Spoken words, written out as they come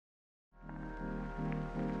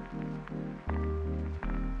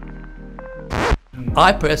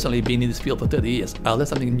I personally been in this field for 30 years. I learn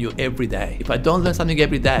something new every day. If I don't learn something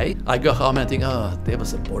every day, I go home and I think, oh, that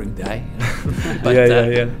was a boring day. But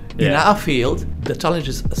in our field, the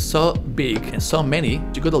challenges are so big and so many,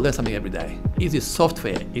 you got to learn something every day. Is it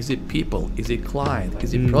software? Is it people? Is it client?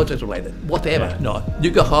 Is it project related? Whatever. Yeah. No,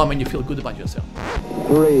 you go home and you feel good about yourself.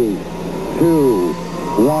 3, 2,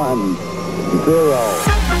 1,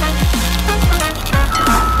 0.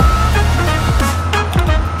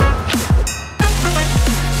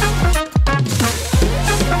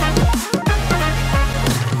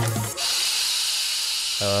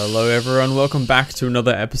 Hello everyone, welcome back to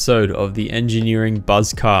another episode of the Engineering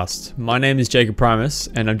Buzzcast. My name is Jacob Primus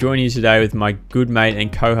and I'm joining you today with my good mate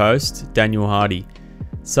and co-host, Daniel Hardy.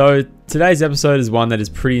 So today's episode is one that is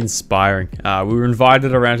pretty inspiring. We were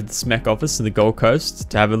invited around to the SMEC office in the Gold Coast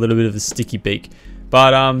to have a little bit of a sticky beak,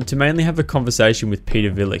 but to mainly have a conversation with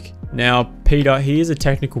Peter Vilic. Now, Peter, he is a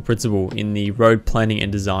technical principal in the road planning and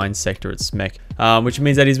design sector at SMEC, which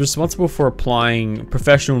means that he's responsible for applying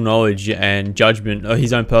professional knowledge and judgment, or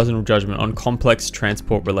his own personal judgment, on complex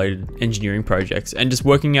transport-related engineering projects, and just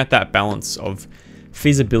working out that balance of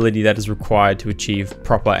feasibility that is required to achieve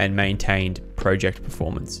proper and maintained project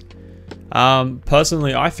performance.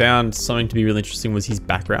 Personally, I found something to be really interesting was his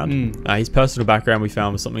background. His personal background we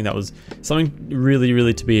found was something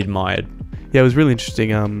really to be admired. Yeah, it was really interesting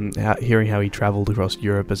hearing how he travelled across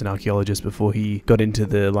Europe as an archaeologist before he got into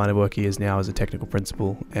the line of work he is now as a technical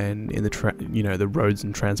principal and in the the roads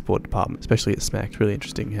and transport department, especially at SMEC. Really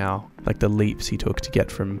interesting how the leaps he took to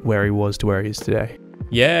get from where he was to where he is today.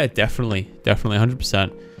 Yeah, definitely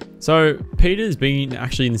 100%. So Peter's been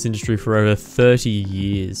actually in this industry for over 30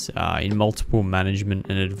 years in multiple management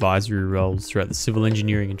and advisory roles throughout the civil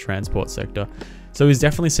engineering and transport sector. So he's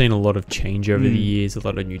definitely seen a lot of change over the years, a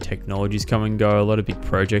lot of new technologies come and go, a lot of big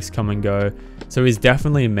projects come and go. So he's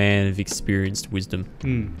definitely a man of experienced wisdom.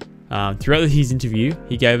 Throughout his interview,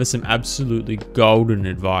 he gave us some absolutely golden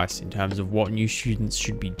advice in terms of what new students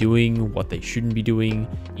should be doing, what they shouldn't be doing,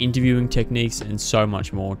 interviewing techniques, and so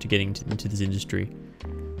much more to getting into this industry.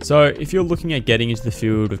 So if you're looking at getting into the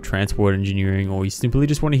field of transport engineering, or you simply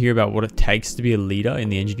just want to hear about what it takes to be a leader in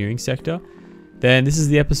the engineering sector, then this is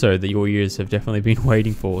the episode that your ears have definitely been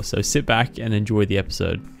waiting for. So sit back and enjoy the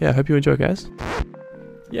episode. Yeah, I hope you enjoy, guys.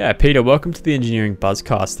 Yeah, Peter, welcome to the Engineering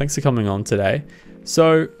Buzzcast. Thanks for coming on today.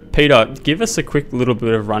 So, Peter, give us a quick little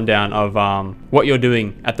bit of rundown of what you're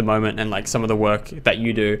doing at the moment and some of the work that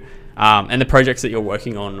you do and the projects that you're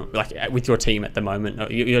working on with your team at the moment,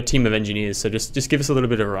 your team of engineers. So just give us a little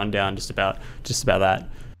bit of a rundown just about that.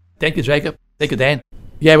 Thank you, Jacob. Thank you, Dan.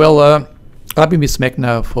 Yeah, well, I've been with SMEC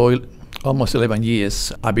now for almost 11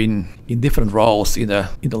 years. I've been in different roles in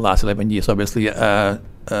the last 11 years. Obviously,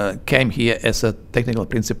 came here as a technical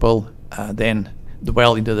principal, then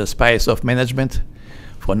dwelled into the space of management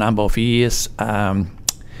for a number of years,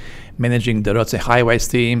 managing the roads and highways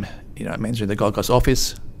team, managing the Gold Coast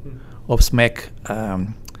office of SMEC,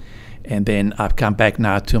 and then I've come back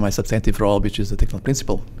now to my substantive role, which is the technical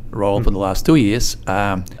principal role for the last 2 years.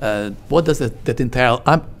 What does that entail?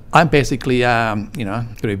 I'm basically,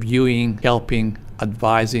 reviewing, helping,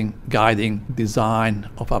 advising, guiding design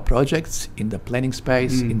of our projects in the planning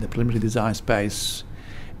space, in the preliminary design space,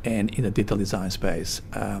 and in the detailed design space.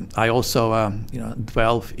 I also,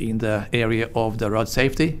 delve in the area of the road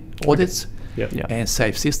safety audits and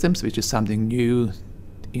safe systems, which is something new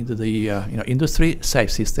into the industry.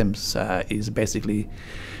 Safe systems is basically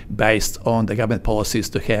based on the government policies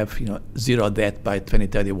to have zero death by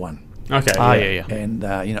 2031. Okay. And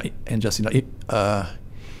and just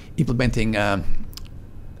implementing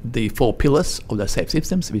the 4 pillars of the safe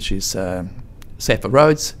systems, which is safer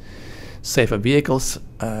roads, safer vehicles,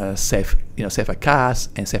 safer cars,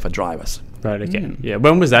 and safer drivers. Right. Okay. Yeah.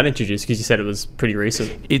 When was that introduced? Because you said it was pretty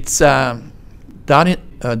recent. It's down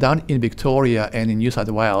in Victoria and in New South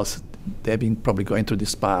Wales. They've been probably going through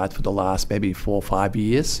this part for the last maybe 4 or 5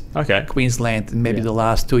 years. Okay. Queensland, maybe the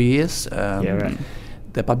last 2 years. Right.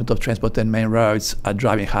 Department of Transport and Main Roads are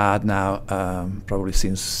driving hard now, probably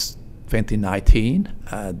since 2019.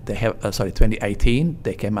 2018.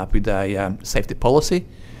 They came up with a safety policy,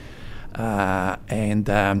 and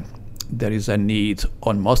there is a need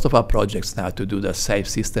on most of our projects now to do the safe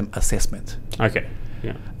system assessment. Okay.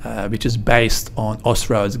 Yeah. Which is based on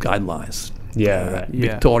Austroads guidelines. Right.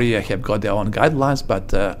 Victoria have got their own guidelines,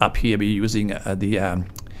 but up here we're using the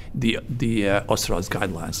Austroads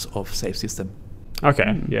guidelines of safe system.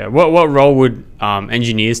 Okay. Yeah. What role would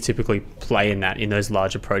engineers typically play in those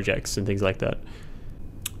larger projects and things like that?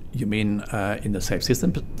 You mean in the safe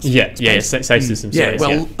system? Safe system.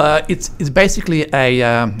 Yeah. It's basically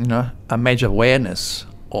a major awareness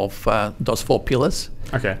those 4 pillars.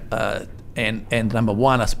 Okay. And number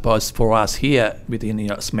one, I suppose, for us here within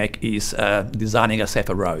SMEC is designing a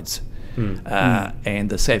safer roads and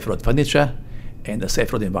the safe road furniture and the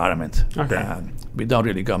safe road environment. Okay. We don't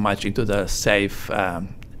really go much into the safe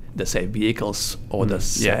vehicles or the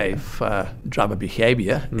safe driver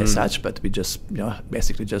behavior as such, but we just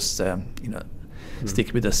basically just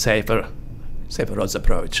stick with the safer roads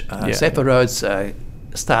approach. Safer roads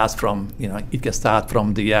starts from it can start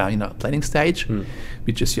from the planning stage,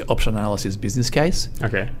 which is your option analysis business case,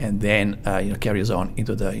 and then carries on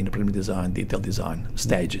into the preliminary design, detailed design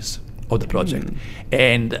stages of the project,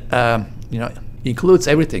 and includes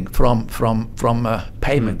everything from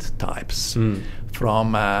pavement types,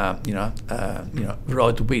 from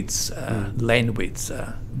road widths, lane widths,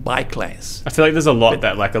 bike lanes. I feel like there's a lot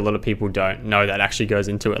that like a lot of people don't know that actually goes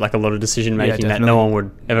into it, like a lot of decision making that no one would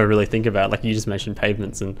ever really think about, like you just mentioned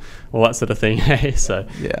pavements and all that sort of thing. So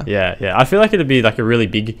yeah I feel like it'd be like a really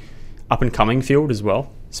big up and coming field as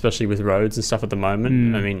well, especially with roads and stuff at the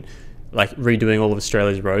moment. I mean, like redoing all of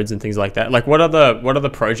Australia's roads and things like that. Like what other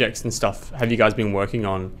projects and stuff have you guys been working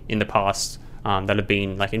on in the past that have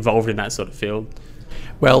been like involved in that sort of field?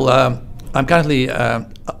 Well, I'm currently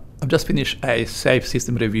I've just finished a safe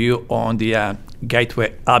system review on the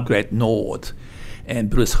Gateway Upgrade North and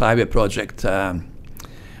Bruce Highway project in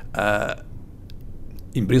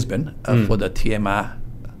Brisbane for the TMR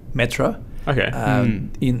Metro. Okay.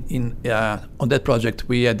 On that project,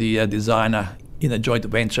 we are the designer in a joint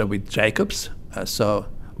venture with Jacobs. So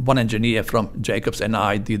one engineer from Jacobs and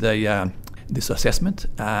I did this assessment.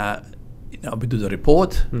 We do the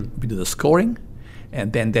report, we do the scoring,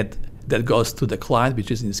 and then that goes to the client, which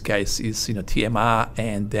is in this case is TMR,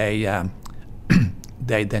 and they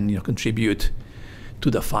then contribute to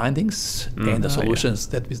the findings and the solutions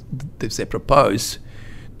that they propose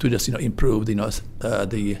to just improve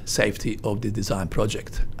the safety of the design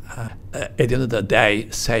project. At the end of the day,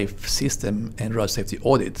 safe system and road safety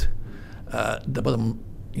audit, the bottom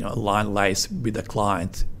line lays with the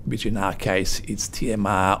client, which in our case it's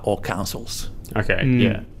TMR or councils.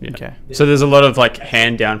 Okay. Okay. So there's a lot of like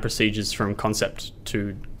hand down procedures from concept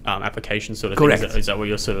to application sort of thing. Correct. Is that what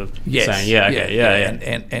you're sort of saying?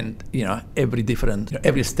 And and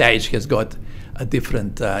every stage has got a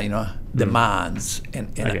different demands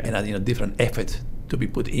and a different effort to be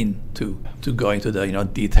put in to go into the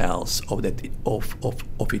details of that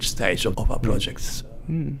of each stage of our projects.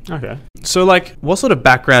 Okay. So like, what sort of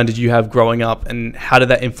background did you have growing up, and how did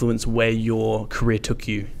that influence where your career took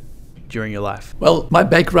you during your life? Well, my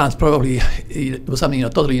background probably it was something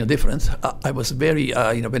totally different. I was very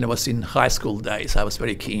when I was in high school days, I was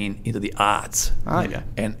very keen into the arts.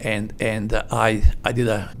 And I did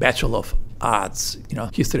a Bachelor of Arts,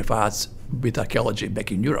 history of arts with archaeology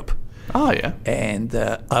back in Europe. And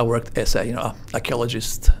I worked as a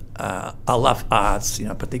archaeologist. I love arts,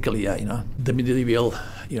 particularly the medieval,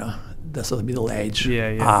 the sort of Middle Age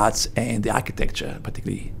arts and the architecture,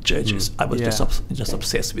 particularly churches. I was just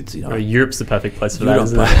obsessed with Europe's the perfect place for Europe.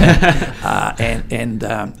 that, isn't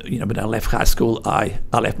it? When I left high school, I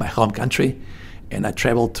left my home country, and I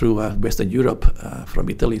traveled through Western Europe, from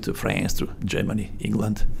Italy to France to Germany,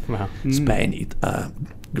 England, Spain,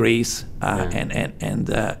 Greece, and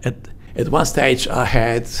at one stage I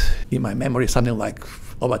had in my memory something like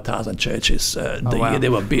over 1,000 churches. Year they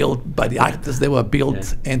were built by the architects, they were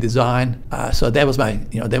built and designed. So that was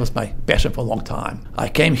my passion for a long time. I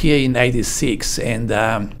came here in '86, and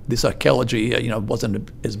this archaeology,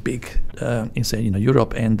 wasn't as big in say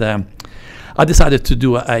Europe, and I decided to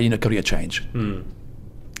do a career change.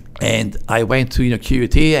 And I went to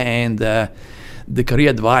QUT, and the career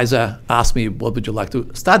advisor asked me, what would you like to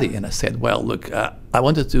study? And I said, well, look, I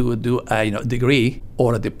wanted to do a degree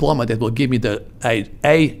or a diploma that will give me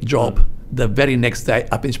a job the very next day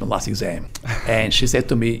I finished my last exam. And she said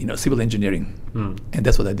to me, civil engineering. And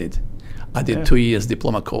that's what I did. I did 2 years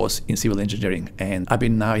diploma course in civil engineering, and I've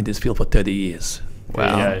been now in this field for 30 years.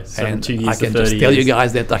 Wow. So and 2 years I can to 30 just tell years. you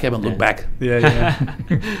guys that I haven't looked back.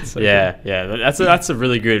 That's a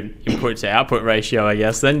really good input to output ratio, I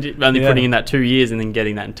guess. Then only putting in that 2 years and then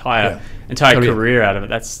getting that entire career out of it.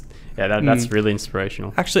 That's really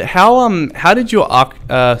inspirational. Actually, how did your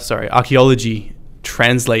archaeology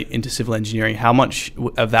translate into civil engineering? How much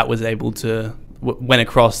of that was able to went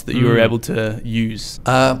across that you were able to use?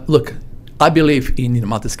 Look, I believe in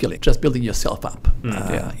multiskilling, just building yourself up.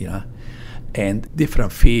 And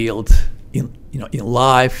different field in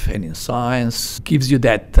life and in science gives you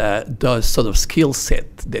that those sort of skill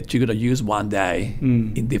set that you're going to use one day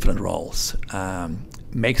in different roles.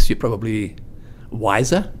 Makes you probably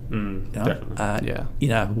wiser. Definitely.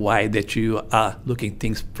 In a way that you are looking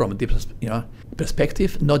things from a different,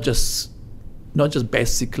 perspective, not just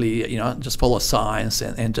basically, just follow science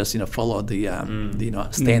and just, follow the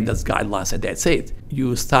standards, guidelines, and that's it.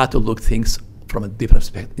 You start to look things from a different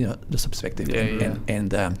perspective.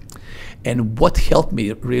 And what helped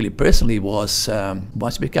me really personally was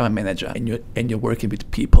once you become a manager and you're working with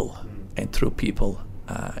people, and through people,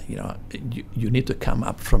 you need to come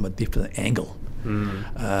up from a different angle.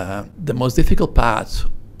 The most difficult part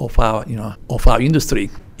of our industry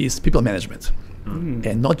is people management,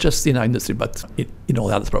 and not just in our industry, but in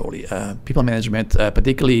all others probably. People management,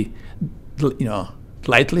 particularly,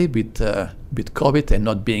 lately with COVID and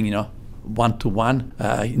not being one-to-one.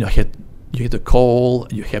 You have to call.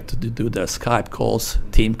 You have to do the Skype calls,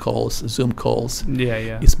 team calls, Zoom calls.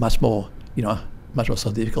 It's much more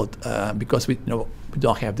so difficult because we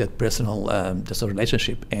don't have that personal just a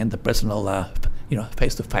relationship and the personal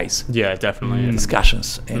face-to-face Definitely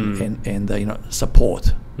discussions and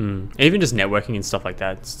support. Even just networking and stuff like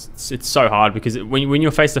that, it's so hard because when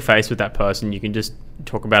you're face-to-face with that person, you can just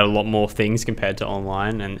talk about a lot more things compared to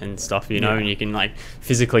online and stuff, and you can like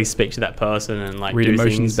physically speak to that person and like read do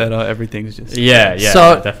emotions things better. Everything's just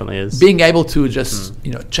So it definitely is. Being able to just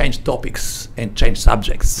change topics and change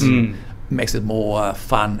subjects makes it more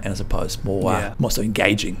fun and I suppose more so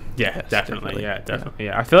engaging. Definitely.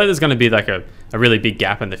 I feel like there's going to be like a really big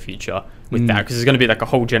gap in the future with that, because there's going to be like a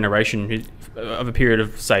whole generation of a period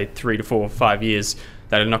of say 3 to 4 or 5 years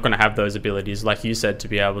that are not going to have those abilities, like you said, to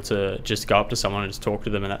be able to just go up to someone and just talk to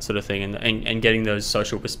them and that sort of thing, and getting those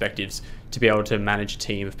social perspectives to be able to manage a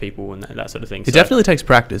team of people and that sort of thing. It definitely takes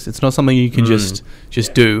practice. It's not something you can just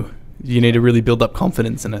do. You need to really build up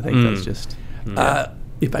confidence, and I think that's just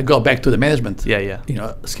if I go back to the management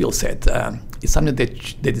skill set, it's something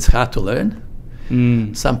that is hard to learn.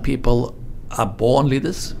 Some people are born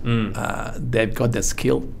leaders. They've got that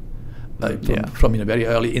skill from very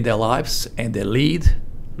early in their lives, and they lead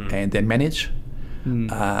and they manage.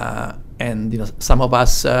 And some of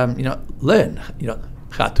us learn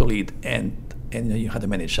how to lead and how to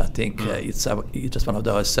manage. I think it's just one of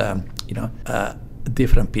those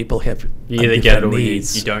different people have you either get it or you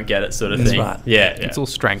don't get it sort of thing. Right. It's all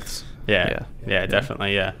strengths.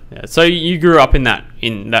 Definitely. So you grew up in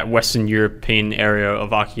that Western European area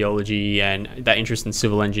of archaeology and that interest in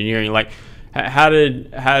civil engineering. Like, how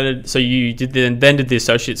did so you did then did the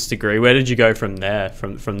associate's degree? Where did you go from there?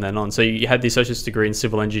 From then on, so you had the associate's degree in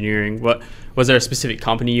civil engineering. What was there a specific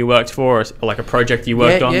company you worked for, or like a project you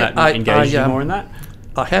worked on that engaged you more in that?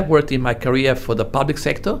 I have worked in my career for the public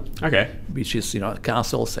sector, which is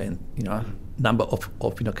councils and number of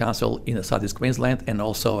council in the southeast Queensland, and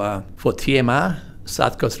also for TMR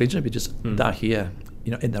South Coast region, which is down here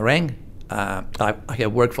in the Rang. I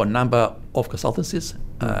have worked for a number of consultancies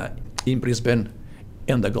in Brisbane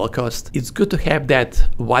and the Gold Coast. It's good to have that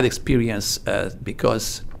wide experience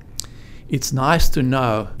because it's nice to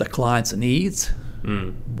know the client's needs,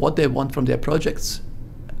 what they want from their projects,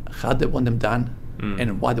 how they want them done,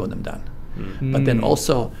 and why they want them done. But then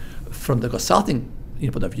also from the consulting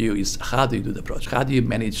point of view is how do you do the project? How do you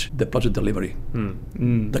manage the project delivery,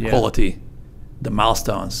 the quality, the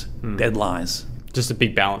milestones, deadlines? Just a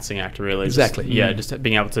big balancing act, really. Exactly. Just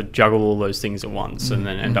being able to juggle all those things at once and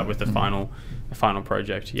then end up with a final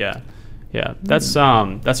project.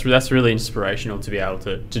 That's really inspirational to be able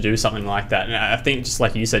to do something like that. And I think, just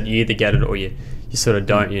like you said, you either get it or you sort of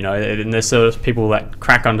don't, and there's sort of people that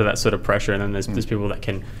crack under that sort of pressure, and then there's people that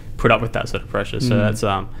can put up with that sort of pressure. So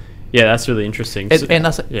that's really interesting. And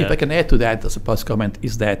if I can add to that, I suppose comment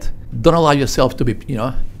is that don't allow yourself to be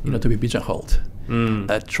to be pigeonholed.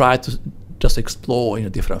 Try to just explore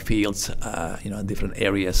different fields, different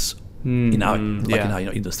areas in our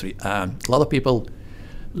industry. A lot of people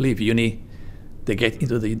leave uni, they get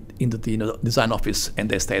into the design office, and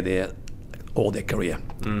they stay there all their career.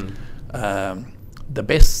 The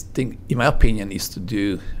best thing, in my opinion, is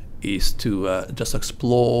to just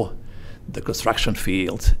explore the construction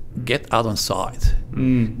field, get out on site,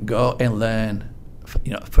 go and learn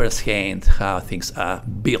firsthand how things are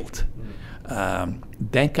built.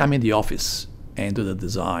 Then come in the office and do the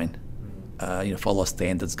design. Follow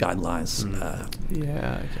standards, guidelines.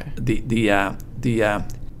 The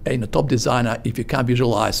top designer, if you can't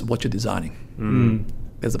visualize what you're designing,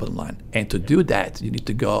 that's the bottom line. And to do that, you need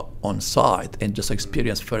to go on site and just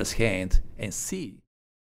experience firsthand and see.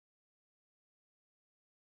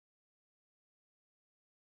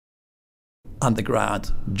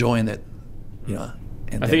 Underground, join it, I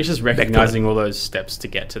think it's just recognizing all those steps to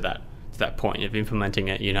get to to that point of implementing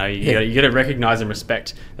it. You Yeah. got to recognize and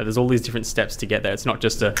respect that there's all these different steps to get there. It's not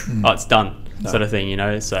just it's done sort of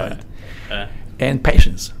thing. So and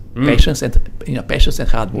patience. Patience and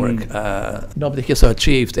hard work. Nobody has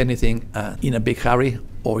achieved anything in a big hurry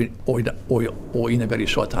or in a very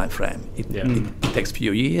short time frame. It takes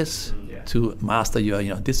few years to master your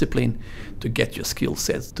discipline, to get your skill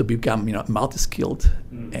sets, to become multi-skilled,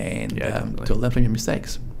 and to learn from your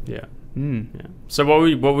mistakes. Yeah. So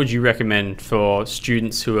what would you recommend for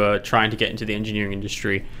students who are trying to get into the engineering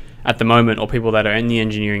industry at the moment, or people that are in the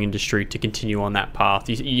engineering industry to continue on that path?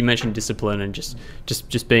 You mentioned discipline and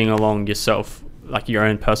just being along yourself, like your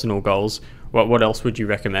own personal goals. What else would you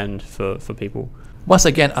recommend for people? Once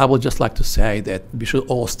again, I would just like to say that we should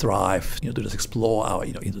all strive to just explore our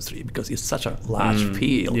industry, because it's such a large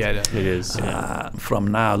field. Yeah, It is.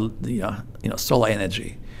 From now, solar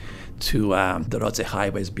energy to the roads and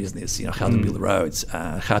highways business, how to build roads,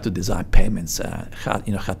 how to design payments, how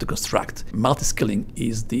to construct. Multiskilling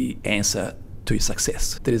is the answer to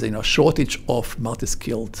success. There is a shortage of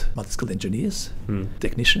multiskilled engineers,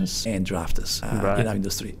 technicians, and drafters in our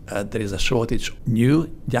industry. There is a shortage of new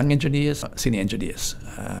young engineers, senior engineers.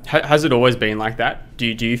 Has it always been like that? Do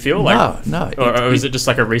you feel like no? Or is it just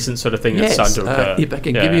like a recent sort of thing that's starting to occur? If I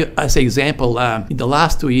can give you as an example, in the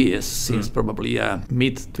last 2 years, since probably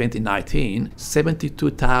mid 2019,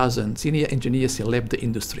 72,000 senior engineers have left the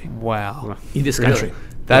industry. Wow. In this country.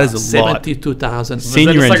 That is a lot. 72,000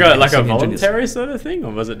 Senior was that just like a senior voluntary sort of thing,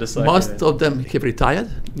 or was it just like most of them have retired.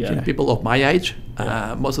 Yeah. People of my age,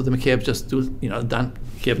 most of them have just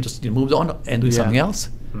moved on and do something else.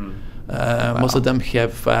 Most of them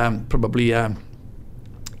have probably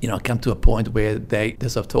come to a point where they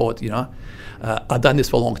have thought, I've done this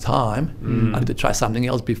for a long time. I need to try something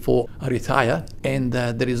else before I retire. And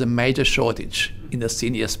there is a major shortage in the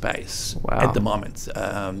senior space at the moment.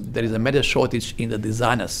 There is a major shortage in the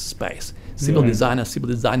designer space. Civil designers, civil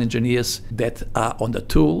design engineers that are on the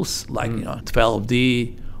tools like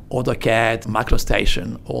 12D, AutoCAD,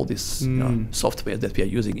 MicroStation, all this software that we are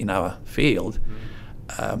using in our field.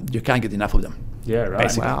 You can't get enough of them. Yeah, right.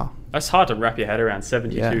 Basically. Wow. That's hard to wrap your head around.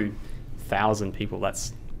 72,000 people.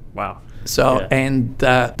 That's wow. So, and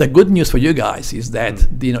the good news for you guys is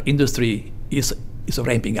that the industry is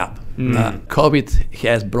ramping up. COVID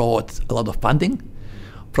has brought a lot of funding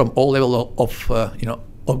from all levels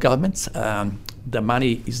of governments. The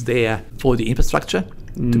money is there for the infrastructure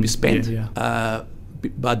to be spent.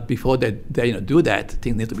 But before they do that,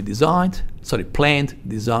 things need to be planned,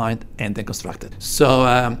 designed, and then constructed.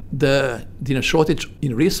 So the shortage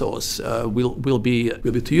in resource will be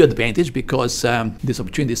to your advantage, because these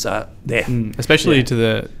opportunities are there. Especially to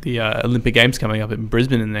the Olympic Games coming up in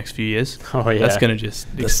Brisbane in the next few years. Oh yeah, that's going to just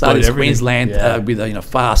the explode South everything. Queensland with the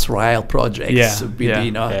fast rail projects, with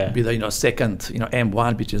the second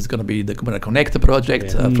M1, which is going to be the Kumara Connector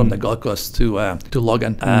project from the Gold Coast to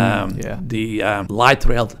Logan. The light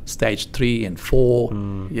rail stage 3 and 4.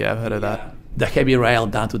 Yeah, I've heard of that. The heavy rail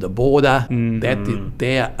down to the border.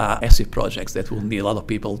 There are massive projects that will need a lot of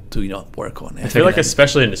people to work on. I feel like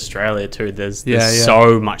especially in Australia too, there's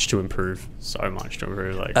so much to improve.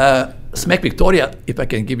 Like SMAC Victoria, if I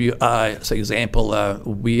can give you an example,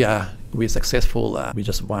 we're successful. We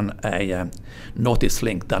just won a Northeast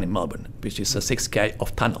Link down in Melbourne, which is a 6K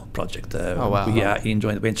of tunnel project. We are in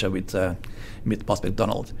joint venture with Mid-Post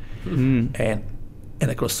McDonald, and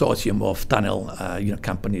a consortium of tunnel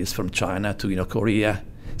companies from China to Korea,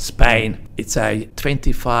 Spain. It's a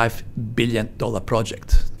 $25 billion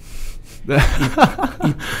project.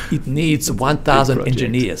 It needs 1,000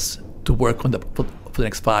 engineers to work on for the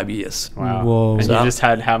next 5 years. Wow. Whoa. And you just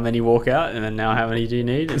had how many walk out, and then now how many do you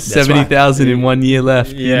need? 70,000 in 1 year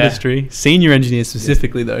left in the industry. Senior engineers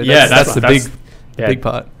specifically, though. That's the big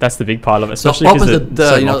part. That's the big part of it. Especially because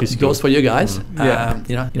the goals for you guys.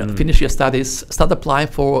 Finish your studies, start applying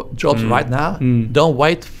for jobs right now. Don't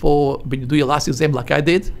wait for when you do your last exam like I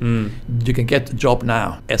did. You can get a job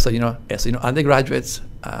now as undergraduates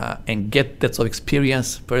and get that sort of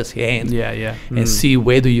experience firsthand. And see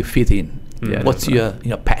where do you fit in. What's your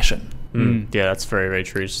passion. Yeah, that's very, very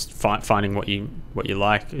true. Just finding what you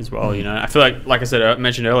like as well. I feel like I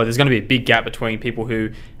mentioned earlier, there's going to be a big gap between people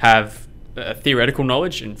who have theoretical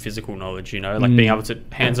knowledge and physical knowledge, like being able to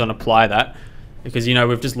hands-on apply that, because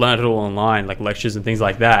we've just learned it all online, like lectures and things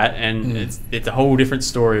like that, and it's a whole different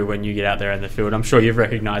story when you get out there in the field. I'm sure you've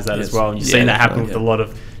recognized that as well, and you've seen that happen with a lot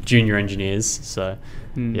of junior engineers. So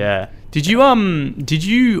Yeah. Did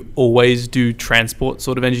you always do transport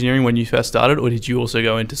sort of engineering when you first started, or did you also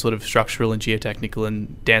go into sort of structural and geotechnical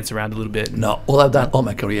and dance around a little bit? No, all I've done all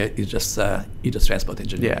my career is just transport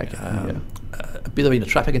engineering. Yeah, okay, A bit of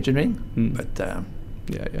traffic engineering, but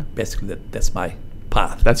basically that's my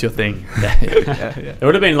path. That's your thing. Yeah. There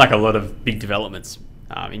would have been like a lot of big developments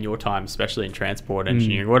in your time, especially in transport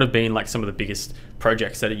engineering. What have been like some of the biggest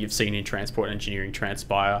projects that you've seen in transport engineering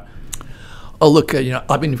transpire? Oh, look,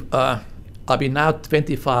 I've been now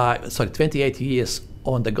 28 years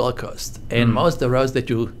on the Gold Coast, and most of the roads that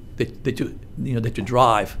you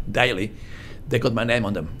drive daily, they got my name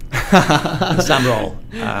on them in some role.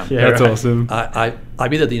 That's awesome. I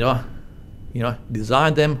either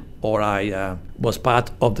designed them, or I was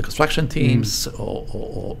part of the construction teams,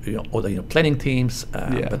 or the planning teams.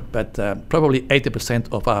 But probably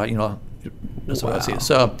 80% of our that's what I see.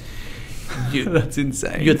 So. That's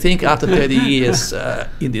insane. You think after 30 years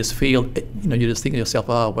in this field, you just think to yourself,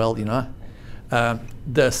 oh, well,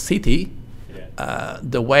 the city,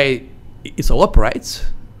 the way it operates,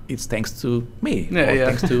 it's thanks to me,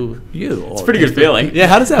 thanks to you. It's a pretty good feeling. Yeah,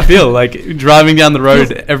 how does that feel? Like driving down the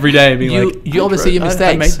road every day and being you always see your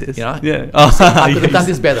mistakes. I made this. I could have done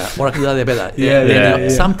this better, or I could have done it better. Yeah.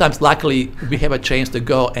 Sometimes, luckily, we have a chance to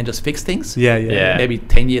go and just fix things. Yeah. Maybe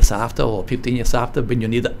 10 years after or 15 years after, when you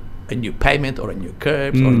need a new pavement or a new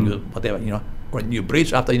curbs or a new whatever, or a new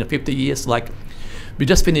bridge after 50 years. Like we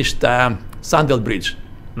just finished Sandell Bridge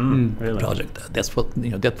really? project. That's what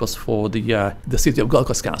that was for the City of Gold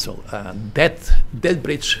Coast Council. That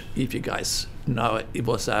bridge, if you guys know, it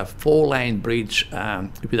was a 4-lane bridge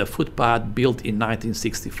with a footpath built in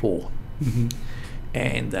 1964,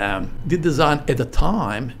 and the design at the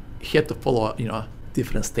time had to follow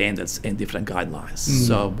different standards and different guidelines.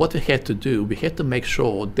 So what we had to do, we had to make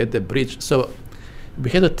sure that the bridge, so we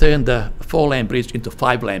had to turn the 4-lane bridge into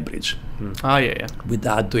 5-lane bridge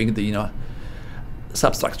without doing the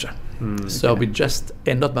substructure. So we just,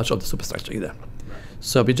 and not much of the superstructure either.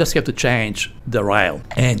 So we just have to change the rail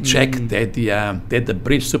and check that the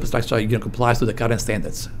bridge superstructure complies to the current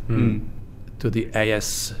standards, to the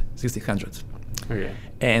AS 1600. Okay.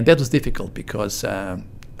 And that was difficult because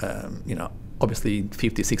obviously in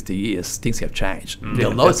 50, 60 years, things have changed. The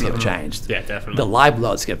loads have changed. Yeah, definitely. The live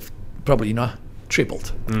loads have probably,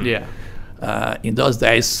 tripled. In those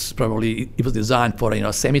days, probably it was designed for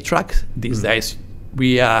a semi-truck. These days,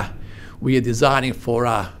 we are designing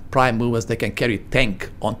for prime movers that can carry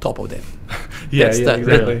tank on top of them. That's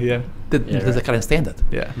the current standard.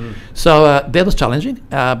 So that was challenging,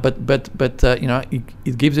 but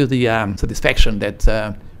it gives you the satisfaction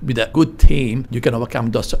that with a good team you can overcome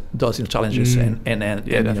those challenges and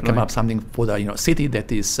come up something for the city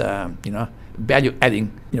that is value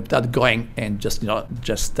adding, without going and just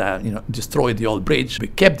destroy the old bridge. We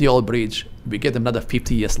kept the old bridge. We get another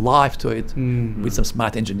 50 years life to it with some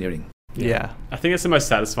smart engineering. Yeah, I think it's the most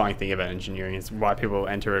satisfying thing about engineering. It's why people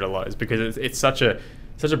enter it a lot, is because it's such a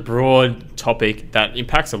broad topic that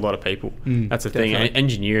impacts a lot of people. That's the thing.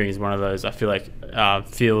 Engineering is one of those, I feel like,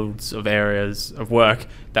 fields of areas of work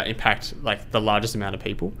that impact like the largest amount of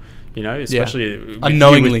people. Especially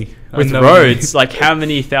unknowingly with roads. Like how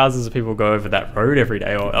many thousands of people go over that road every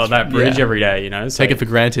day or that bridge every day? So, take it for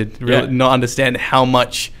granted. Really not understand how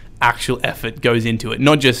much actual effort goes into it.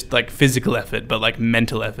 Not just like physical effort, but like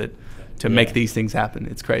mental effort to make these things happen.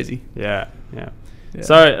 It's crazy. Yeah.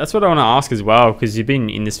 So that's what I want to ask as well, because you've been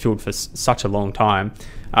in this field for such a long time.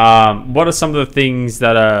 What are some of the things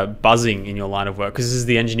that are buzzing in your line of work? Because this is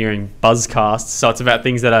the engineering buzzcast, so it's about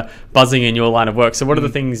things that are buzzing in your line of work. So what are the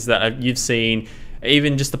things that you've seen,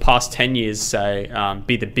 even just the past 10 years, say,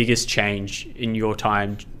 be the biggest change in your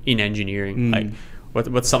time in engineering? Like,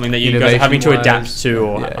 what's something that you guys are having to adapt to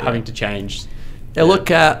or having to change? Yeah, look,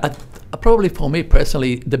 probably for me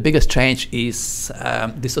personally, the biggest change is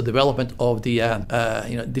this development of the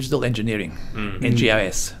digital engineering and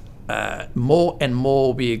GIS. More and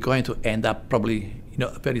more, we're going to end up probably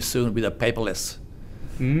very soon with a paperless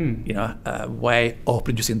way of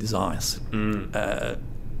producing designs.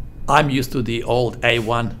 I'm used to the old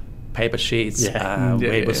A1 paper sheets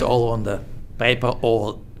where it was all on the paper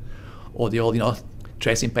or the old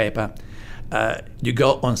tracing paper. You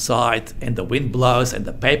go on site and the wind blows and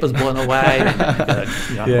the paper's blown away,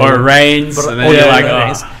 or it rains, and then you're like,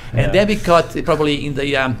 And then we got probably in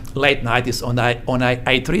the late 90s on a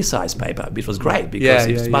A3 size paper, which was great because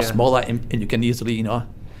it's much smaller and you can easily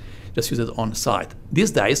just use it on site.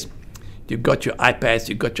 These days, you got your iPads,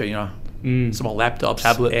 you got your small laptops,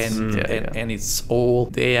 tablets, and it's all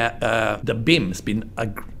there. The BIM has been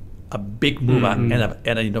a big mover and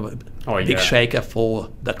big shaker for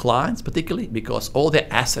the clients, particularly because all their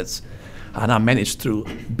assets are now managed through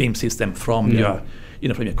BIM system from your,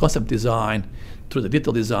 from your concept design through the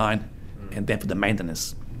detail design, and then for the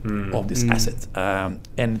maintenance of this asset.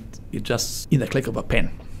 And it just in the click of a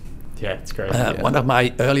pen. Yeah, it's great. One of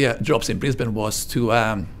my earlier jobs in Brisbane was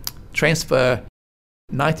to transfer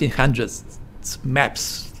 1900s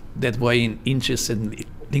maps that were in inches and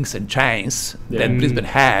links and chains that Brisbane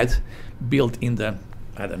had built in the,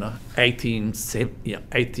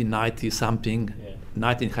 1890 something,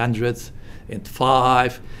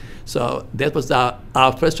 1905. So that was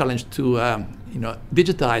our first challenge to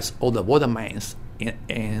digitize all the water mains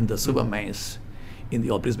and the sewer mains in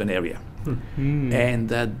the old Brisbane area. And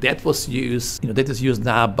that was used, that is used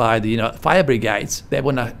now by the fire brigades. They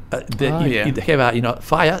want to, if they have a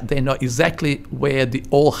fire, they know exactly where the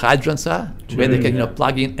old hydrants are, where they can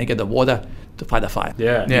plug in and get the water to fight the fire.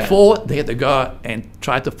 Before they had to go and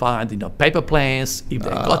try to find paper plans if they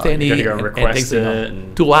got any. You gotta go request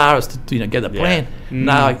it. 2 hours to get a plan.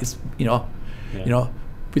 Now it's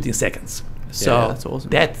within seconds. So that's awesome.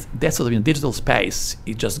 that sort of digital space,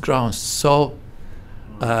 it just grown so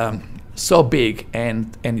big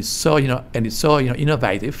and it's so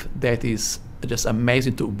innovative that is just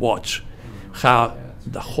amazing to watch how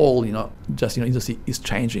the whole industry is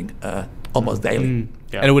changing almost daily.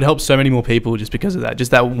 And it would help so many more people just because of that.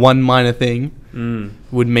 Just that one minor thing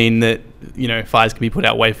would mean that fires can be put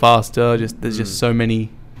out way faster. There's just so many.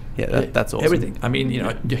 That's awesome. Everything. I mean, you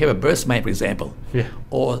have a burst main, for example,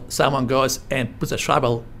 or someone goes and puts a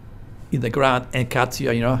shovel in the ground and cuts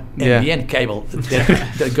your, NBN cable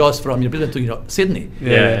that goes from Brisbane to Sydney.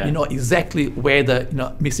 You know exactly where the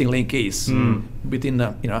missing link is within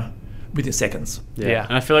seconds.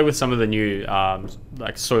 And I feel like with some of the new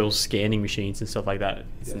like soil scanning machines and stuff like that,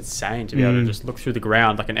 it's insane to be able to just look through the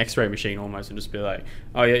ground like an X-ray machine almost and just be like,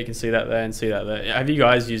 oh yeah, you can see that there and see that there. Have you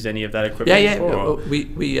guys used any of that equipment before?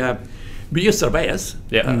 We use surveyors,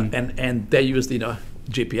 and they use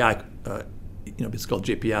GPR, it's called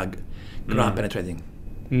GPR, ground penetrating.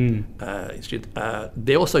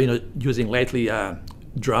 They're also using lately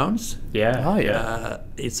drones.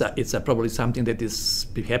 It's probably something that is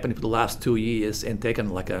been happening for the last 2 years and taken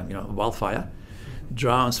like a wildfire.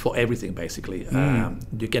 Drones for everything basically.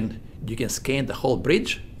 You can scan the whole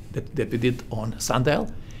bridge that we did on Sundale,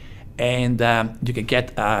 and you can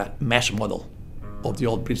get a mesh model of the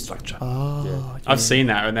old bridge structure. I've seen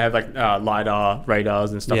that, and they have like LiDAR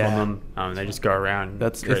radars and stuff on them. And they just go around.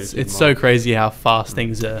 It's so crazy how fast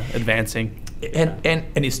things are advancing. And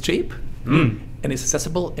it's cheap. And it's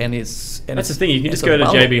accessible, and that's the thing. You can just go to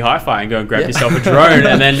JB Hi-Fi and go and grab yourself a drone,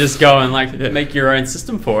 and then just go and like make your own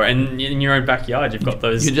system for it. And in your own backyard, you've got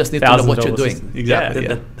those. You just need to know what you're doing. Systems. Exactly.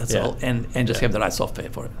 That's all, and just have the right software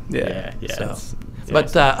for it.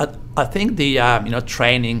 But I think the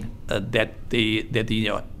training that the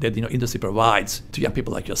industry provides to young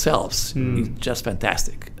people like yourselves is just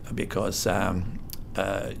fantastic, because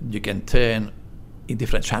you can turn in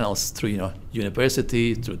different channels through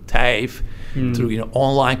university, through TAFE, through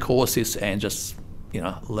online courses, and just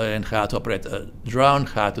learn how to operate a drone,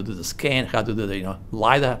 how to do the scan, how to do the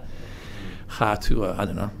LiDAR, how to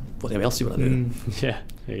whatever else you want to do.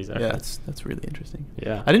 Exactly. Yeah, that's really interesting.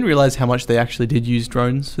 Yeah, I didn't realize how much they actually did use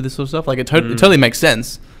drones for this sort of stuff. Like it totally makes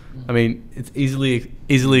sense. I mean, it's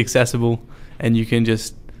easily accessible, and you can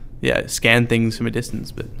just scan things from a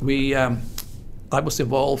distance. But I was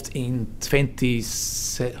involved in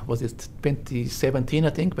 2017, I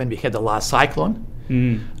think, when we had the last cyclone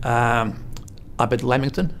up at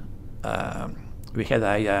Lamington. We had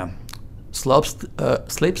a slips,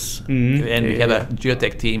 and we have a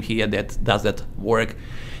geotech team here that does that work.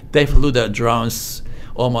 They flew the drones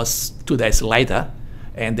almost 2 days later,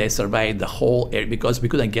 and they surveyed the whole area because we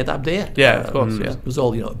couldn't get up there. Of course. It was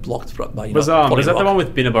all blocked by was that the one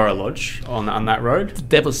with Binnaburra Lodge on that road?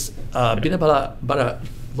 That was Binnaburra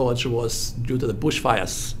Lodge was due to the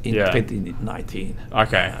bushfires in 2019.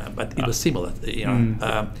 Okay, but it was similar.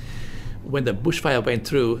 When the bushfire went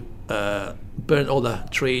through, burned all the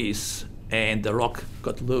trees, and the rock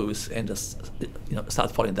got loose and just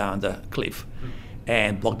started falling down the cliff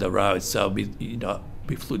and blocked the road. So we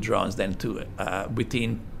flew drones then to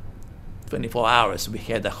within 24 hours we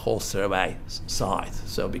had the whole survey site,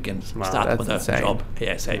 so we can start on the job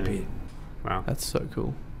ASAP. Wow, that's so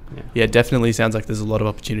cool. Yeah, definitely sounds like there's a lot of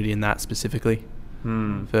opportunity in that specifically.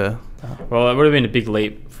 Well, it would have been a big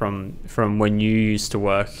leap from when you used to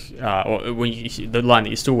work, or the line that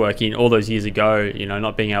you're still working all those years ago.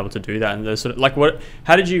 Not being able to do that, and those sort of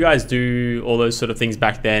how did you guys do all those sort of things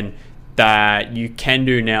back then that you can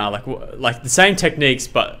do now? Like the same techniques,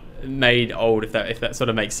 but made old, if that sort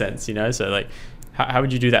of makes sense, you know? So like, how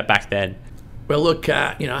would you do that back then? Well, look,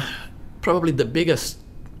 probably the biggest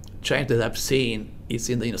change that I've seen is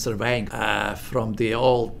in the surveying from the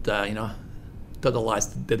old, total lights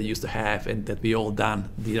that they used to have and that we all done,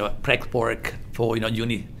 prep work for,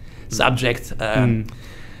 uni subject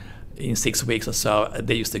in 6 weeks or so.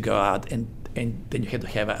 They used to go out and then you had to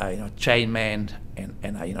have a chain man and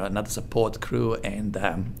another support crew, and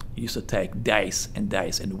used to take days and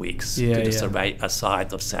days and weeks to survey a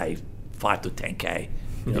site of say 5 to 10K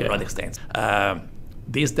road extents.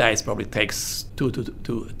 These days probably takes 2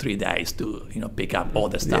 to 3 days to pick up all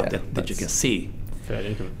the stuff that you can see.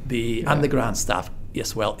 The underground stuff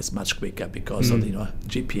as well is much quicker because of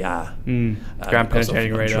GPR, ground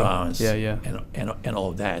penetrating radar, drones, and all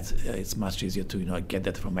of that. It's much easier to get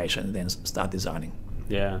that information and then start designing.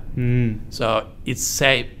 So it's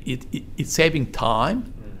saving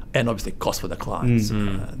time and obviously cost for the clients,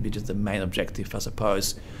 which is the main objective, I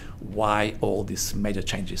suppose. Why all these major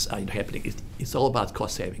changes are happening? It's all about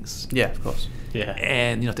cost savings. Yeah, of course. Yeah,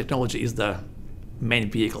 and technology is the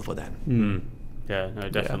main vehicle for that. Yeah, no,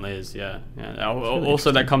 it definitely is. Yeah.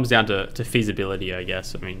 Also, that comes down to feasibility, I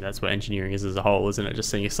guess. I mean, that's what engineering is as a whole, isn't it? Just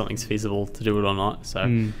seeing if something's feasible to do it or not. So,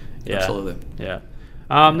 Absolutely. Yeah.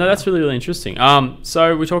 No, that's really, really interesting.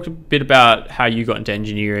 So we talked a bit about how you got into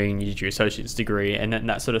engineering, you did your associate's degree and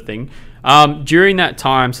that sort of thing. During that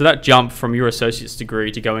time, so that jump from your associate's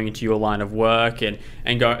degree to going into your line of work and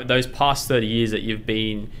go those past 30 years that you've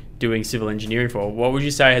been doing civil engineering for, what would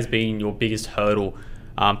you say has been your biggest hurdle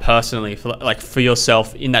personally for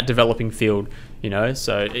yourself in that developing field?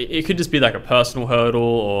 So it could just be like a personal hurdle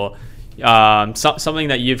or something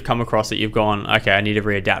that you've come across that you've gone, okay, I need to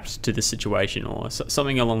readapt to this situation, or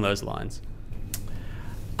something along those lines.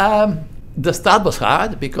 The start was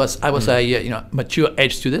hard because I was a mature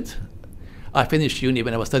age student. I finished uni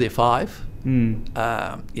when I was 35, and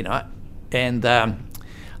I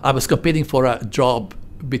was competing for a job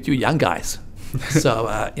with you young guys.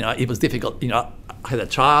 So it was difficult. I had a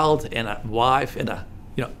child and a wife and a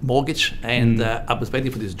mortgage, and I was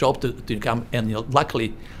waiting for this job to come, and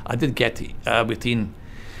luckily I did get it within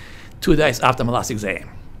 2 days after my last exam.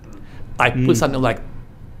 I put something like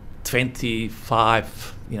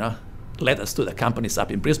 25 letters to the companies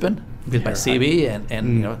up in Brisbane with my CV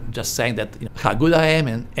and just saying that how good I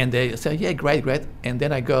am, and they say, yeah, great, and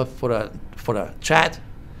then I go for a chat,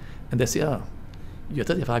 and they say, oh, you're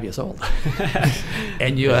 35 years old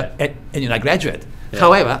and you're a graduate.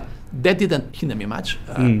 However, that didn't hinder me much.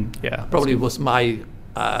 Probably was my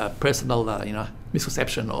personal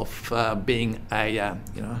misconception of being a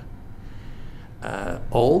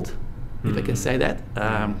old, if I can say that.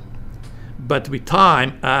 But with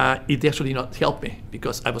time, it actually helped me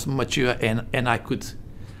because I was mature and I could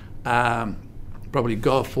probably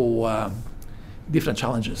go for different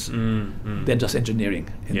challenges than just engineering,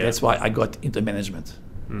 and that's why I got into management.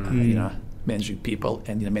 Managing people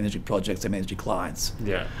and managing projects and managing clients.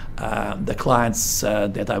 The clients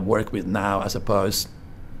that I work with now, I suppose,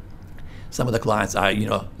 some of the clients are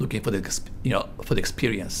looking for the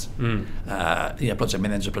experience. Project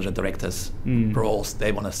manager, project directors roles.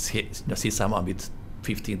 They want to see someone with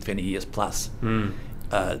 15, 20 years plus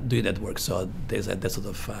doing that work. So there's that sort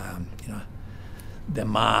of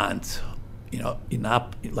demand. In our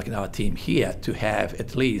team here to have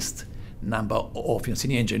at least number of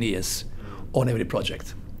senior engineers on every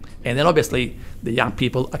project, and then obviously the young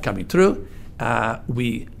people are coming through.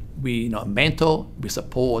 We mentor, we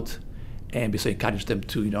support, and we encourage them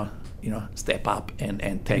to step up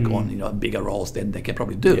and take on bigger roles than they can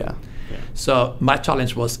probably do. So my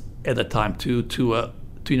challenge was at the time to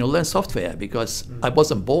learn software because I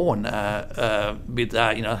wasn't born with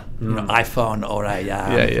iPhone or a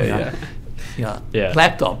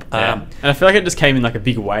laptop. And I feel like it just came in like a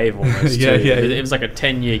big wave almost. It was like a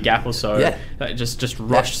 10-year gap or so that just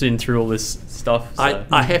rushed in through all this stuff. So.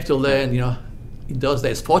 I have to learn, in those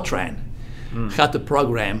days, Fortran, how to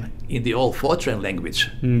program in the old Fortran language,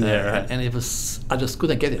 and I just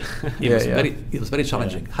couldn't get it. It was very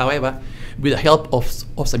challenging. However, with the help of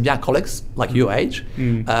some young colleagues like your age,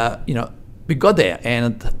 we got there,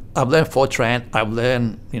 and I've learned Fortran, I've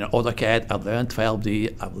learned AutoCAD, I've learned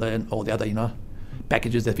 12D, I've learned all the other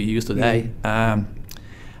packages that we use today, and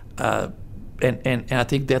I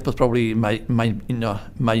think that was probably my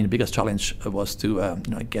biggest challenge was to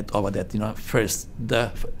get over that first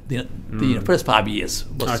first 5 years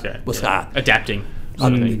was hard adapting.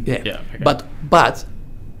 But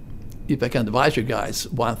if I can advise you guys,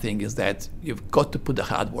 one thing is that you've got to put the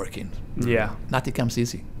hard work in. Nothing comes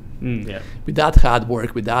easy. Without hard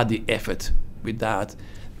work, without the effort, without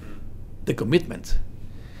the commitment,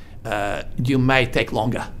 you may take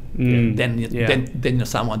longer than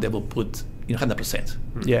someone that will put 100%.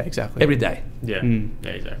 Yeah, exactly. Every day. Yeah, yeah,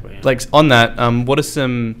 exactly. Yeah. Like on that, what are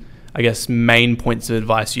some, I guess, main points of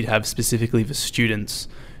advice you'd have specifically for students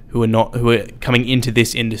who are coming into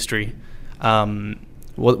this industry?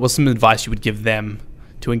 What's some advice you would give them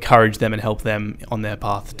to encourage them and help them on their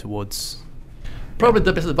path towards? Probably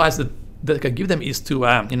the best advice that I can give them is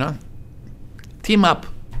to team up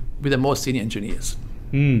with the most senior engineers.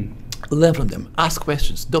 Learn from them. Ask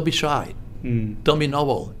questions. Don't be shy. Don't be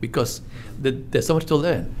novel, because there's so much to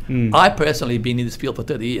learn. I personally been in this field for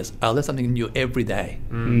 30 years. I learn something new every day.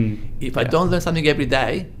 If I don't learn something every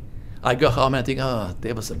day, I go home and I think, oh,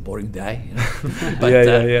 that was a boring day. But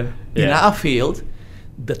in our field,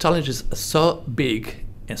 the challenges are so big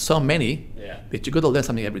and so many that you got to learn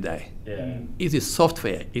something every day. Is it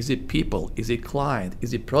software? Is it people? Is it client?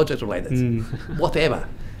 Is it project related? Whatever.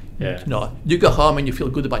 You go home and you feel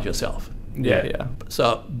good about yourself.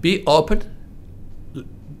 So be open,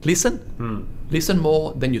 listen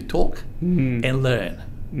more than you talk, and learn,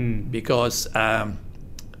 because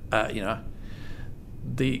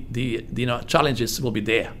the challenges will be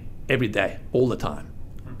there every day, all the time,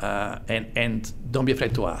 and don't be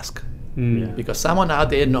afraid to ask, because someone out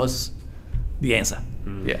there knows the answer.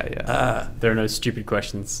 There are no stupid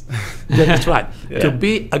questions. That's right. To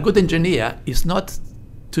be a good engineer is not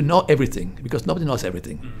to know everything, because nobody knows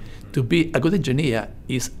everything. To be a good engineer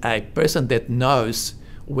is a person that knows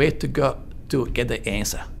where to go to get the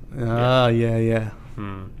answer.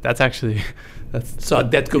 That's actually so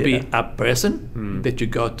that could be a person that you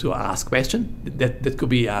go to ask question. That could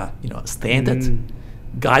be standard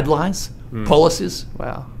guidelines, policies.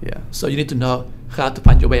 Wow. Yeah. So you need to know how to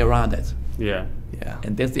find your way around that. Yeah.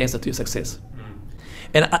 And that's the answer to your success.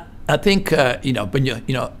 And I think when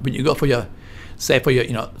you go for your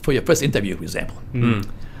first interview, for example,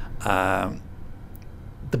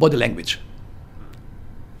 the body language.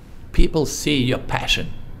 People see your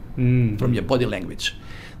passion from your body language,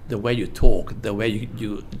 the way you talk, the way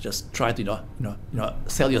you just try to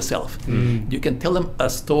sell yourself. You can tell them a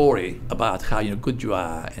story about how good you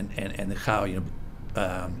are and how you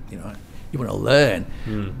want to learn,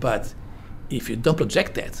 but if you don't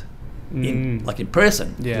project that in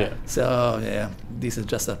person, so this is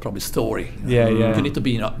just a probably story. You need to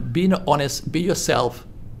be honest, be yourself,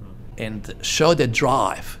 and show the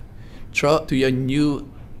drive, show to your new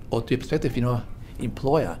or to your prospective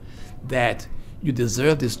employer that you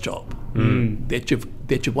deserve this job, that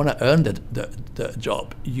you want to earn the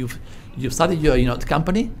job. You've started your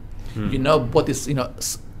company, you know what is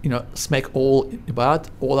SMEC all about,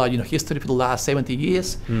 all our history for the last 70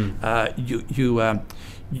 years.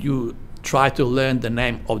 You try to learn the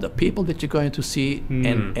name of the people that you're going to see,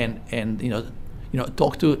 and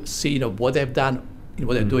talk to, see what they've done,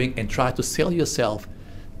 what they're doing, and try to sell yourself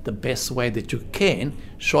the best way that you can,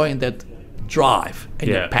 showing that drive and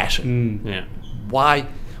your passion. Why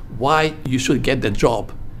you should get the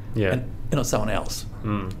job, and someone else.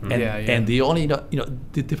 And the only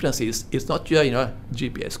the difference is it's not your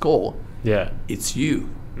GPA score. It's you.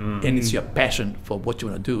 And it's your passion for what you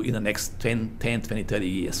want to do in the next 10, 20, 30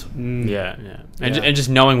 years. And just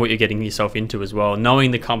knowing what you're getting yourself into as well, knowing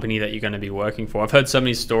the company that you're going to be working for. I've heard so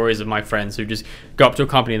many stories of my friends who just go up to a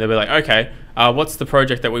company and they'll be like, okay, what's the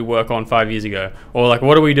project that we worked on 5 years ago? Or like,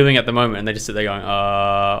 what are we doing at the moment? And they just sit there going,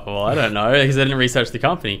 well, I don't know, because they didn't research the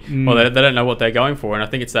company, or they don't know what they're going for. And I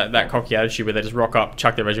think it's that cocky attitude where they just rock up,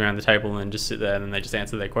 chuck their resume on the table, and just sit there and then they just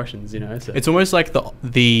answer their questions. So. It's almost like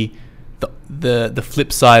the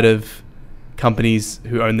flip side of companies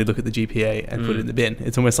who only look at the GPA and put it in the bin.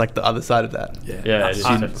 It's almost like the other side of that.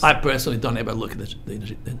 I personally don't ever look at the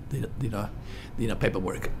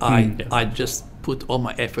paperwork. I just put all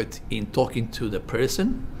my effort in talking to the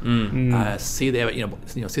person, see their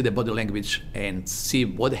see their body language, and see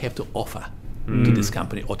what they have to offer to this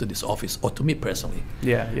company or to this office or to me personally.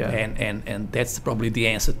 And that's probably the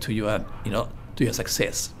answer to your to your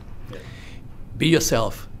success. Be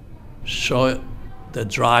yourself. Show the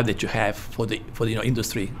drive that you have for the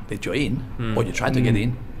industry that you're in, or you're trying to get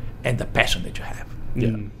in, and the passion that you have.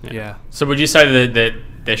 So would you say that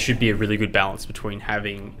there should be a really good balance between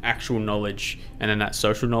having actual knowledge and then that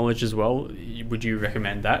social knowledge as well? Would you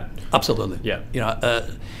recommend that? Absolutely.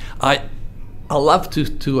 I love to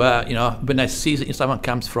when I see someone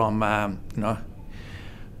comes from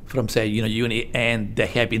from say uni, and they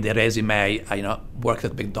have in their resume worked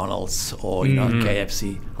at McDonald's or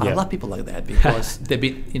KFC. I love people like that, because they've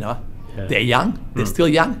been they're young, they're still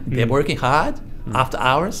young, they're working hard after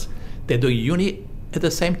hours, they're doing uni at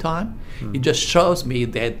the same time. It just shows me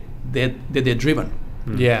that they're driven,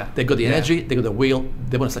 Yeah. They got the energy, they got the will,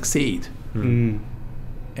 they want to succeed. Mm.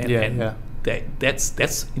 And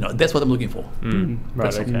that's what I'm looking for. Right.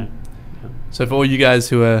 Personally. Okay. So for all you guys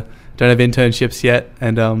who don't have internships yet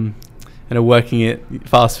and are working at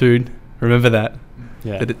fast food, remember that.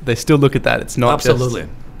 Yeah. That they still look at that. It's not Absolutely.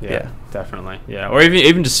 Yeah, definitely. Yeah, or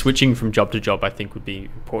even just switching from job to job, I think would be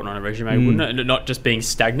important on a resume, wouldn't it? Not just being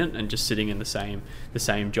stagnant and just sitting in the same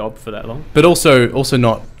job for that long. But also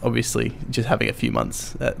not obviously just having a few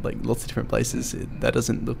months at like lots of different places. That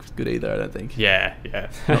doesn't look good either. I don't think. Yeah.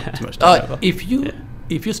 Not too much time.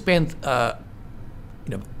 If you spend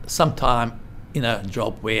some time in a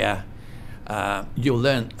job where you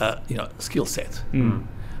learn skill set.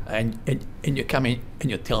 And you come in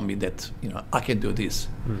and you tell me that I can do this,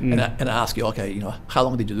 and I ask you, okay, how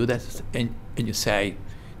long did you do that? And you say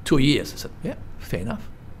 2 years. I said, yeah, fair enough,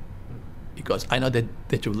 because I know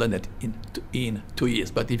that you learned it in 2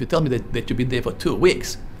 years. But if you tell me that you've been there for 2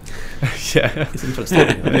 weeks, Yeah. it's interesting.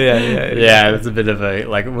 Yeah, that's a bit of a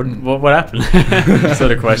like what happened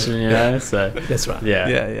sort of question, So That's right.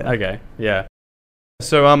 yeah. Okay, yeah.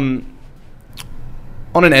 So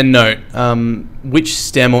on an end note, which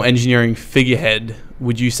STEM or engineering figurehead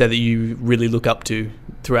would you say that you really look up to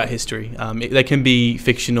throughout history? They can be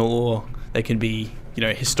fictional or they can be,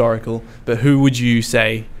 historical. But who would you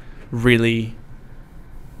say really,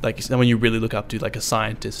 like someone you really look up to, like a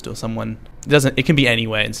scientist or someone? It can be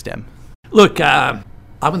anywhere in STEM. Look, I'm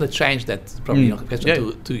going to change that probably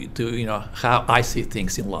question to how I see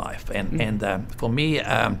things in life, and for me,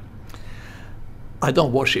 I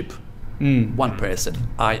don't worship one person.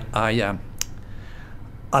 I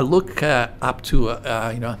look up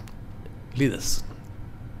to leaders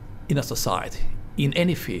in a society, in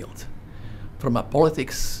any field, from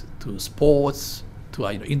politics to sports to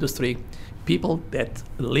industry, people that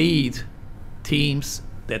lead teams,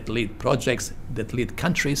 that lead projects, that lead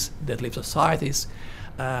countries, that lead societies.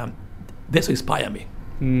 That's what inspire me,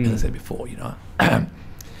 as I said before.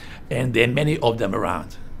 And there are many of them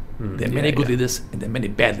around. There are many good leaders and there are many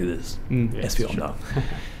bad leaders, as we all know.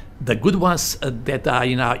 The good ones that are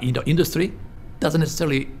in our industry doesn't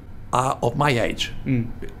necessarily are of my age.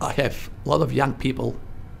 I have a lot of young people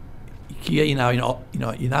here in our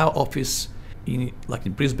in our office, like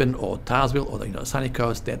in Brisbane or Townsville or the Sunny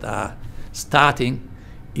Coast, that are starting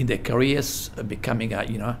in their careers, becoming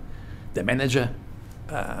the manager.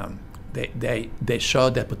 They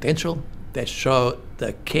show their potential. They show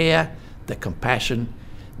the care, the compassion,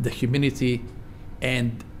 the humility,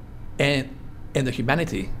 and the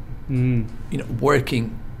humanity.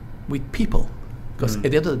 Working with people, because at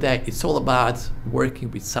the end of the day, it's all about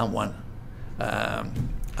working with someone. I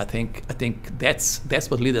think that's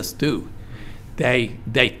what leaders do. They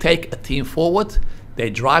take a team forward, they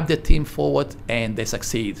drive the team forward, and they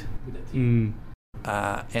succeed with the team.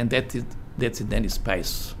 And that's in any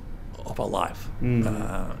space of our life. And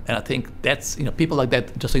I think that's people like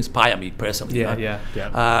that just inspire me personally.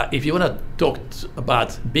 If you want to talk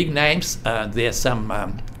about big names, there's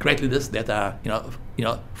some great leaders that are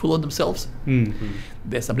full of themselves.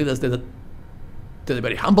 There's some leaders that are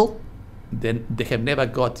very humble. Then they have never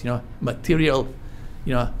got material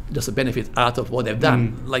just a benefit out of what they've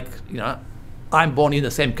done. Like I'm born in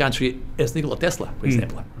the same country as Nikola Tesla, for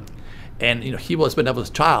example, and he was, when I was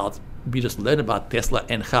a child, we just learned about Tesla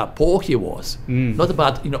and how poor he was, not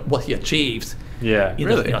about what he achieved in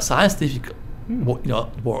the scientific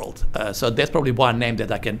world. So that's probably one name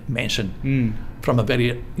that I can mention from a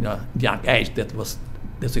very young age that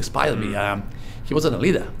inspired me. He wasn't a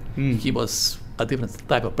leader. He was a different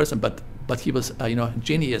type of person, but he was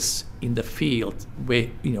genius in the field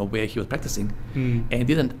where he was practicing, and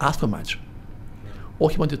didn't ask for much. All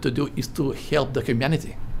he wanted to do is to help the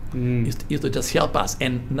humanity. Is to just help us,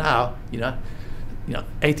 and now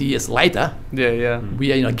 80 years later,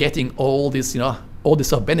 we are getting all these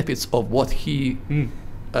benefits of what he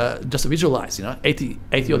just visualized 80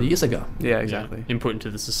 odd years ago. Input into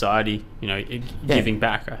the society, giving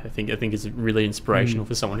back. I think is really inspirational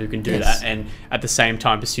for someone who can do that, and at the same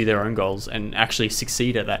time pursue their own goals and actually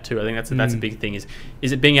succeed at that too. I think that's a big thing. Is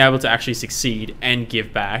it being able to actually succeed and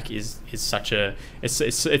give back is such a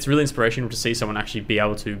it's really inspirational to see someone actually be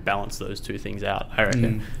able to balance those two things out. I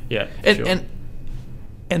reckon.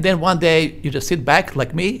 And then one day you just sit back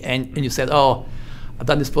like me and you said, oh, I've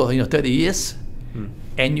done this for 30 years.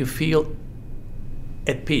 And you feel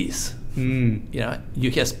at peace.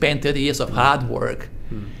 You have spent 30 years of hard work,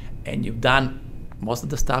 and you've done most of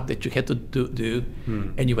the stuff that you had to do,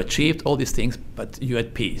 and you've achieved all these things, but you're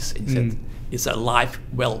at peace. And you said, it's a life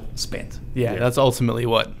well spent. That's ultimately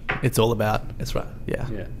what it's all about. That's right.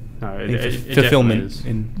 No, it fulfillment is.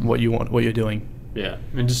 in what you want, what you're doing. Yeah,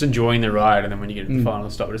 and just enjoying the ride, and then when you get to the final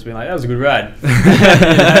stop, just being like, that was a good ride. Sort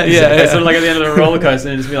of like at the end of a roller coaster,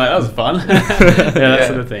 and just be like, that was fun. That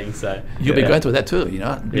sort of thing. So You'll be going through that too, you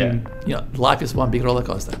know. Yeah. You know, life is one big roller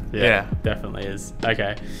coaster. Yeah, definitely is.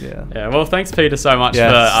 Okay. Yeah. Well, thanks, Peter, so much for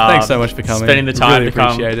thanks so much for coming. spending the time really to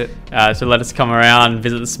come. Appreciate it. To let us come around,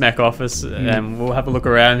 visit the SMEC office, and we'll have a look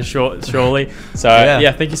around shortly. So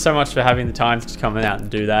thank you so much for having the time to come out and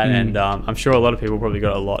do that. And I'm sure a lot of people probably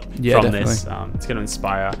got a lot from definitely. this. It's going to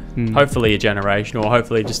inspire hopefully a generation, or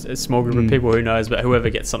hopefully just a small group of people, who knows, but whoever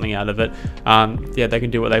gets something out of it, they can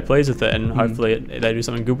do what they please with it, and hopefully they do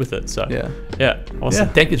something good with it. So awesome.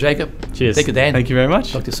 Thank you, Jacob. Cheers. Thank you, Dan. Thank you very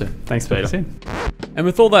much. Talk to you soon. Thanks, Peter. And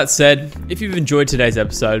with all that said, if you've enjoyed today's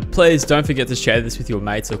episode, please don't forget to share this with your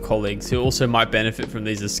mates or colleagues who also might benefit from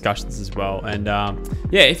these discussions as well. And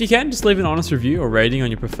if you can, just leave an honest review or rating on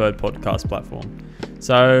your preferred podcast platform.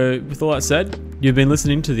 So with all that said, you've been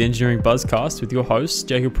listening to the Engineering Buzzcast with your hosts,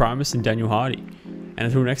 Jacob Primus and Daniel Hardy. And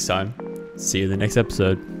until next time, see you in the next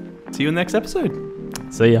episode. See you in the next episode.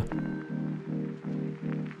 See ya.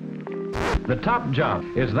 The top job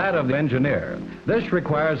is that of the engineer. This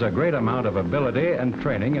requires a great amount of ability and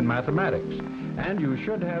training in mathematics, and you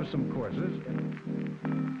should have some courses in